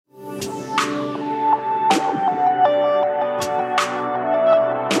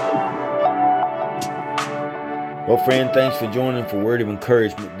Well, friend, thanks for joining for Word of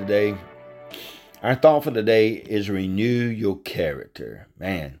Encouragement today. Our thought for today is renew your character,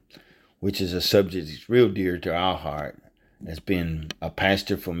 man, which is a subject that's real dear to our heart. As been a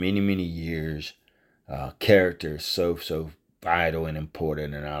pastor for many, many years, character is so vital and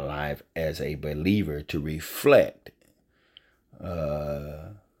important in our life as a believer to reflect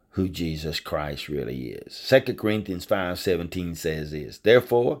who Jesus Christ really is. 2 Corinthians 5:17 says this,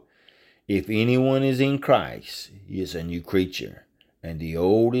 therefore, if anyone is in Christ, he is a new creature, and the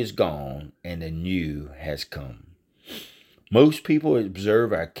old is gone, and the new has come. Most people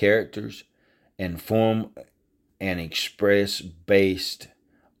observe our characters and form and express based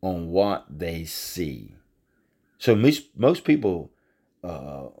on what they see. So most people,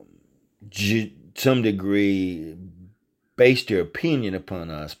 some degree, base their opinion upon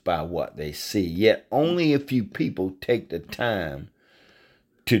us by what they see. Yet only a few people take the time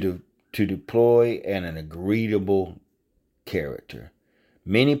to deploy an agreeable character.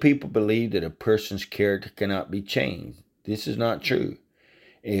 Many people believe that a person's character cannot be changed. This is not true.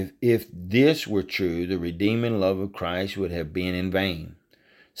 If this were true, the redeeming love of Christ would have been in vain.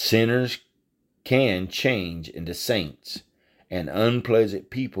 Sinners can change into saints, and unpleasant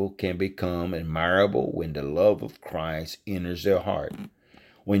people can become admirable when the love of Christ enters their heart.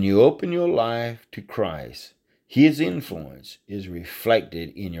 When you open your life to Christ, His influence is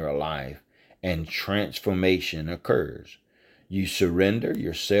reflected in your life and transformation occurs. You surrender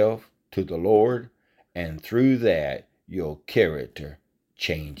yourself to the Lord, and through that, your character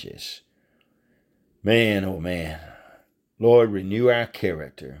changes. Man, oh man. Lord, renew our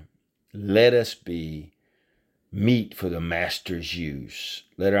character. Let us be meat for the Master's use.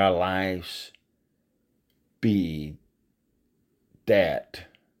 Let our lives be that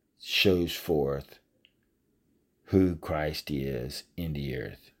shows forth who Christ is in the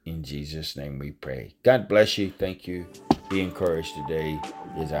earth. In Jesus' name we pray. God bless you. Thank you. Be encouraged today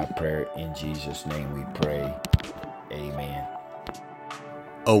is our prayer. In Jesus' name we pray. Amen.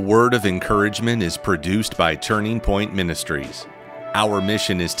 A Word of Encouragement is produced by Turning Point Ministries. Our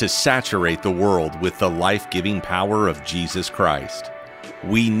mission is to saturate the world with the life-giving power of Jesus Christ.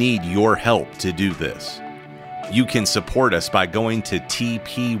 We need your help to do this. You can support us by going to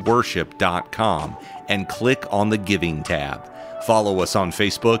tpworship.com and click on the Giving tab. Follow us on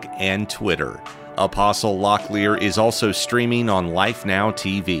Facebook and Twitter. Apostle Locklear is also streaming on LifeNow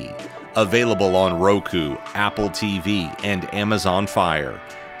TV. Available on Roku, Apple TV, and Amazon Fire.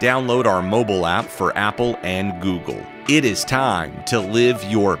 Download our mobile app for Apple and Google. It is time to live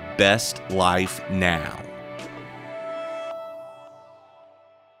your best life now.